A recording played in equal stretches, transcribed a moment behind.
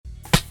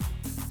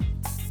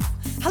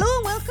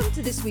welcome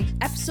to this week's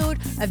episode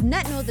of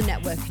Net Know the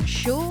Networking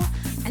Show.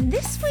 And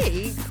this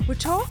week, we're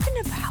talking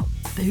about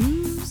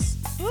booze.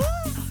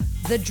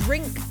 The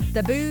drink,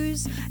 the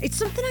booze. It's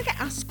something I get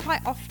asked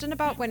quite often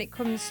about when it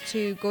comes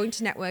to going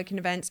to networking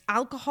events.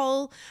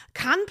 Alcohol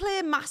can play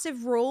a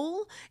massive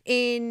role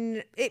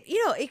in it.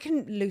 You know, it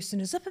can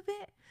loosen us up a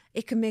bit.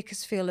 It can make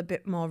us feel a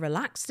bit more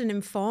relaxed and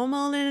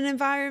informal in an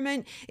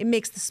environment. It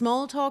makes the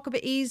small talk a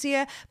bit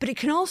easier, but it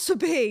can also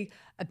be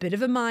a bit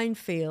of a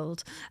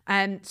minefield.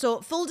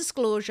 So full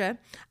disclosure,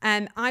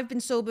 I've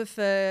been sober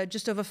for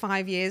just over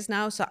 5 years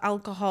now, so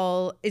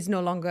alcohol is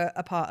no longer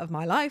a part of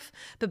my life.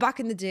 But back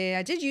in the day,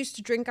 I did used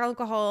to drink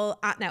alcohol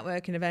at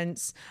networking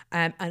events,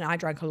 and I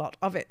drank a lot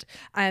of it.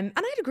 And I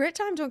had a great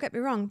time, don't get me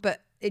wrong,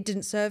 but it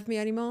didn't serve me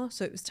anymore,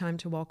 so it was time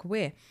to walk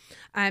away.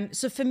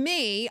 So for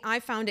me, I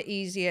found it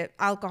easier.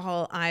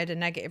 Alcohol, I had a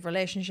negative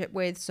relationship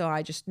with, so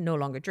I just no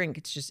longer drink.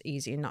 It's just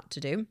easier not to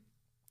do.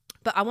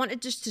 But I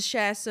wanted just to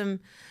share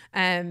some,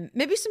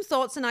 maybe some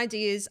thoughts and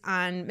ideas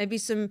and maybe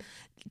some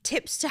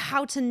tips to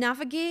how to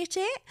navigate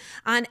it.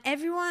 And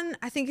everyone,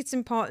 I think it's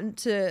important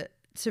to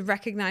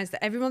recognize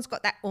that everyone's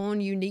got their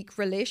own unique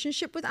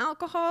relationship with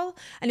alcohol.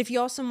 And if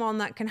you're someone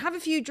that can have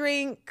a few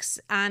drinks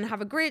and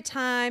have a great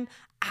time,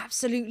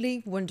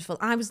 absolutely wonderful.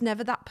 I was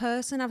never that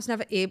person. I was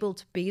never able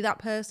to be that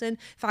person.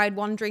 If I had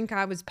one drink,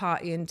 I was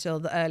partying until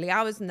the early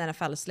hours and then I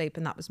fell asleep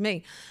and that was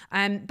me.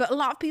 But a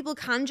lot of people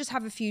can just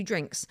have a few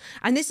drinks.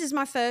 And this is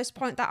my first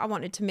point that I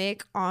wanted to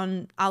make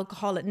on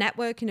alcohol at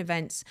networking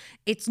events.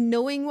 It's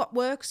knowing what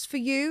works for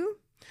you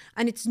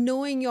and it's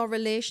knowing your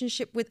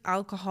relationship with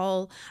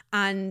alcohol.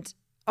 And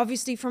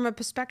obviously from a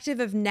perspective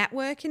of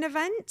networking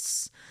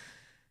events,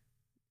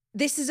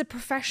 this is a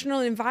professional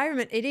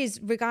environment. It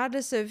is,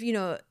 regardless of, you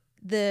know,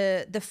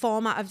 the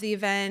format of the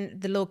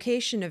event, the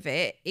location of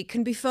it. It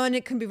can be fun,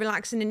 it can be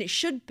relaxing, and it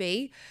should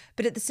be.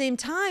 But at the same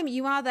time,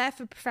 you are there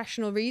for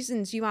professional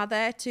reasons. You are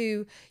there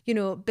to, you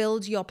know,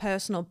 build your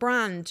personal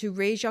brand, to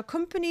raise your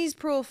company's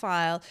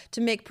profile,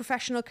 to make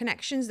professional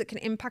connections that can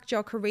impact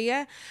your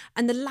career.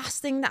 And the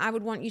last thing that I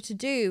would want you to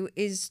do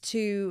is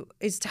to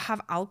have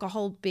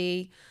alcohol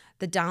be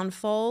the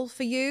downfall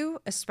for you,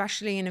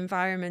 especially in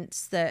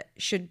environments that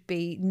should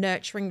be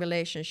nurturing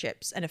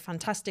relationships and a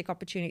fantastic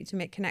opportunity to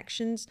make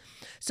connections.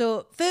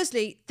 So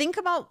firstly, think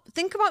about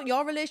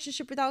your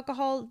relationship with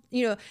alcohol.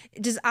 You know,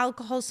 does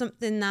alcohol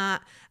something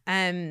that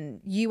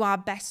you are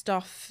best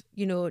off,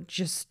 you know,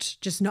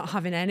 just not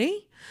having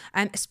any?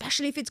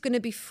 Especially if it's going to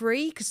be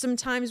free, because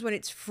sometimes when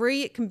it's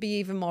free, it can be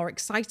even more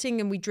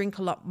exciting and we drink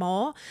a lot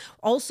more.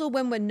 Also,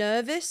 when we're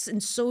nervous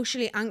and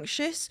socially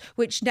anxious,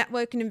 which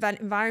networking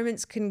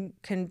environments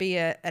can be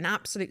an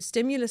absolute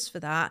stimulus for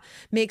that,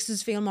 makes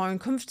us feel more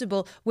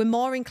uncomfortable. We're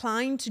more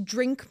inclined to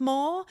drink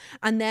more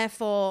and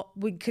therefore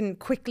we can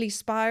quickly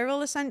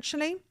spiral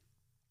essentially.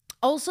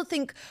 Also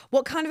think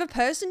what kind of a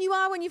person you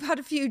are when you've had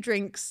a few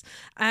drinks.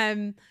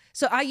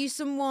 So are you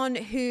someone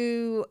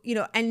who, you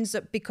know, ends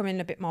up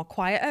becoming a bit more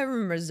quieter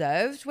and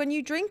reserved when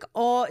you drink,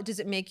 or does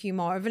it make you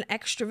more of an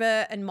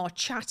extrovert and more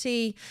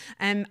chatty?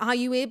 Are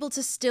you able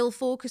to still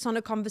focus on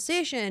a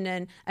conversation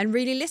and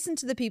really listen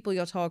to the people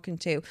you're talking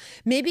to?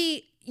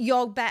 Maybe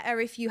you're better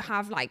if you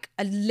have like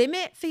a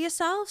limit for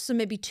yourself. So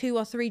maybe 2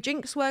 or 3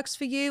 drinks works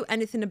for you.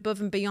 Anything above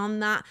and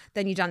beyond that,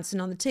 then you're dancing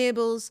on the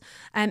tables.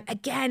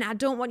 Again, I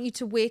don't want you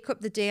to wake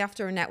up the day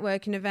after a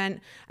networking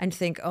event and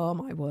think, oh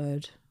my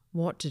word,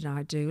 what did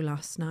I do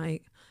last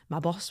night? My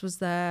boss was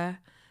there.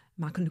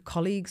 My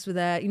colleagues were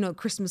there, you know,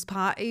 Christmas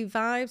party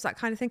vibes, that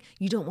kind of thing.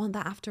 You don't want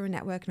that after a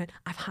networking event.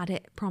 I've had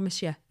it,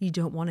 promise you, you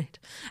don't want it.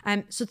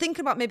 So think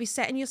about maybe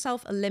setting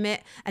yourself a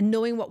limit and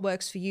knowing what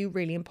works for you,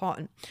 really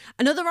important.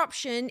 Another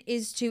option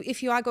is to,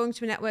 if you are going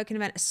to a networking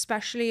event,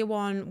 especially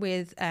one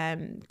with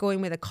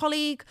going with a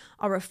colleague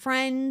or a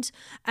friend,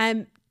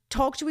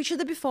 talk to each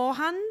other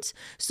beforehand.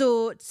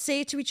 So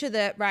say to each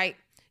other, right,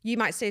 you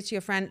might say to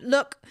your friend,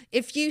 look,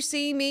 if you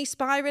see me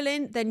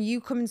spiraling, then you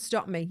come and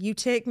stop me. You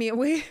take me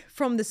away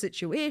from the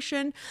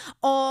situation.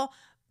 Or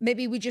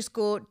maybe we just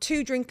go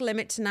 2 drink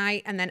limit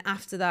tonight. And then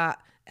after that,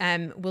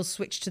 we'll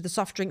switch to the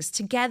soft drinks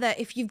together.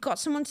 If you've got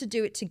someone to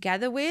do it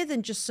together with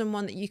and just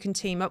someone that you can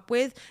team up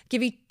with,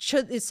 give each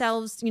other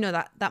yourselves, you know,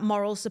 that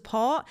moral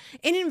support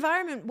in an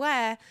environment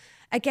where,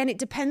 again, it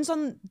depends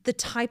on the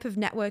type of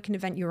networking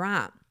event you're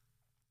at.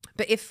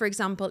 But if, for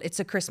example, it's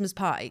a Christmas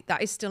party,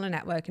 that is still a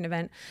networking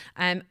event.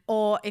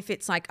 Or if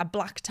it's like a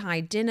black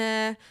tie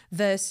dinner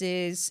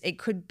versus it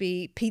could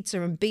be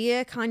pizza and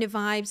beer kind of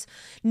vibes,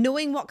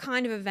 knowing what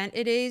kind of event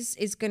it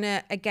is going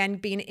to, again,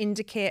 be an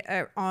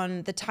indicator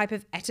on the type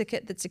of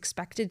etiquette that's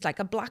expected. Like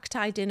a black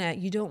tie dinner,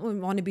 you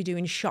don't want to be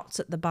doing shots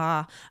at the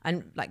bar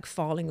and like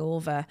falling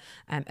over.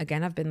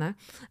 Again, I've been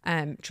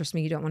there. Trust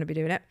me, you don't want to be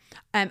doing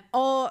it.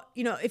 Or,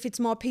 you know, if it's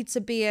more pizza,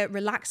 beer,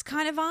 relaxed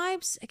kind of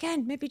vibes,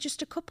 again, maybe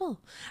just a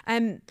couple.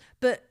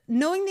 But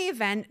knowing the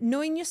event,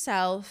 knowing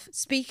yourself,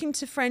 speaking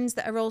to friends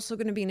that are also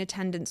going to be in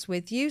attendance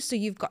with you, so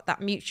you've got that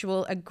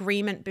mutual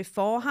agreement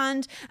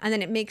beforehand, and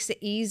then it makes it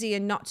easier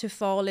not to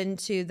fall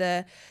into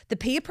the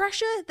peer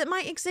pressure that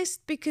might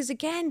exist, because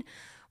again,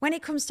 when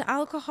it comes to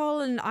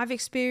alcohol, and I've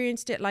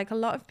experienced it like a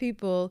lot of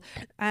people,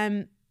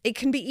 it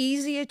can be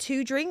easier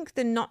to drink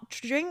than not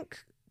to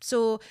drink.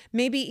 So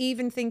maybe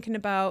even thinking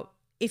about,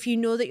 if you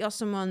know that you're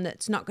someone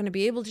that's not going to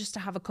be able just to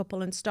have a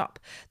couple and stop,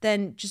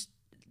 then just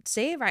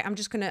say, right,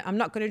 I'm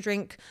not going to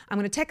drink. I'm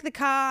going to take the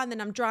car and then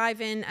I'm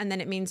driving, and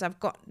then it means I've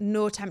got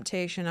no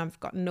temptation. I've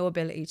got no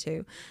ability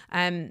to.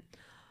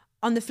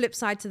 On the flip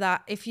side to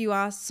that, if you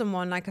are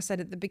someone, like I said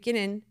at the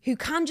beginning, who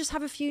can just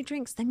have a few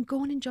drinks, then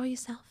go and enjoy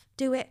yourself.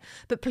 Do it.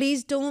 But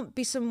please don't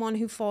be someone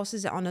who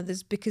forces it on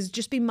others, because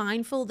just be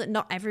mindful that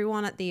not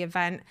everyone at the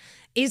event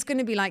is going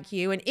to be like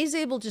you and is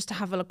able just to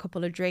have a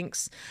couple of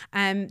drinks.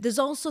 There's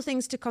also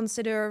things to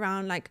consider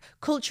around like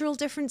cultural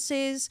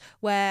differences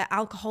where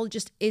alcohol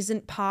just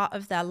isn't part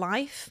of their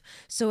life.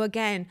 So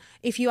again,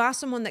 if you are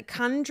someone that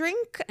can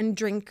drink and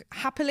drink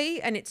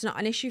happily and it's not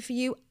an issue for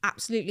you,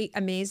 absolutely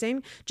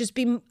amazing. Just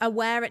be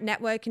aware at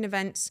networking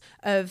events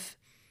of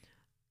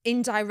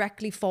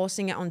indirectly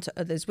forcing it onto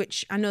others,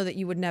 which I know that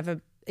you would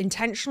never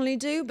intentionally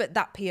do, but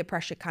that peer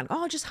pressure can,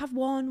 just have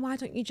one, why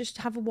don't you just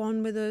have a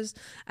one with us?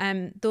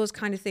 Those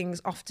kind of things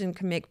often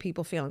can make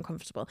people feel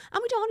uncomfortable,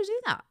 and we don't want to do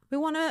that. We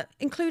want to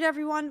include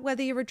everyone,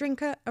 whether you're a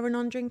drinker or a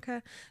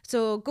non-drinker.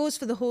 So it goes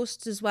for the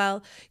hosts as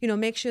well.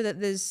 Make sure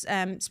that there's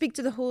speak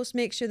to the host,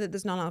 make sure that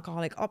there's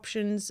non-alcoholic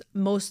options.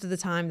 Most of the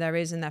time there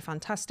is, and they're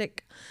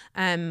fantastic.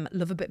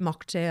 Love a bit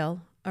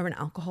mocktail or an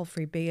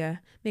alcohol-free beer.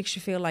 Makes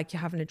you feel like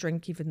you're having a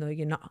drink even though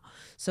you're not.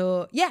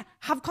 So yeah,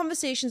 have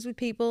conversations with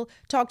people,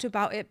 talk to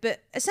about it,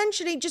 but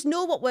essentially just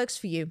know what works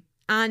for you.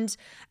 And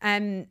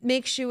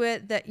make sure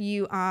that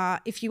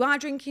if you are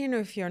drinking or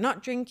if you're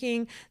not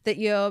drinking, that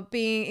you're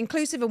being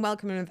inclusive and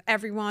welcoming of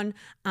everyone.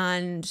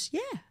 And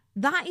yeah,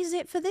 that is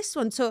it for this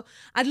one. So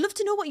I'd love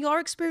to know what your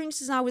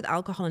experiences are with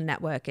alcohol and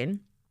networking.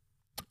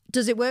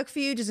 Does it work for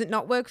you? Does it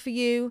not work for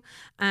you?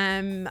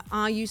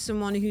 Are you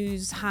someone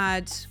who's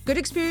had good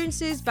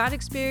experiences, bad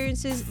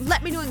experiences?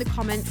 Let me know in the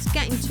comments.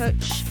 Get in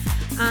touch.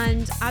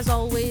 And as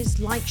always,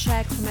 like,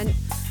 share, comment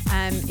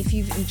if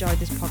you've enjoyed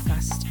this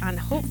podcast. And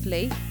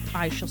hopefully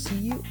I shall see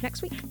you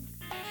next week.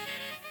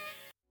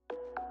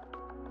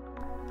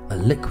 A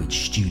Liquid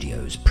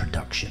Studios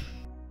production.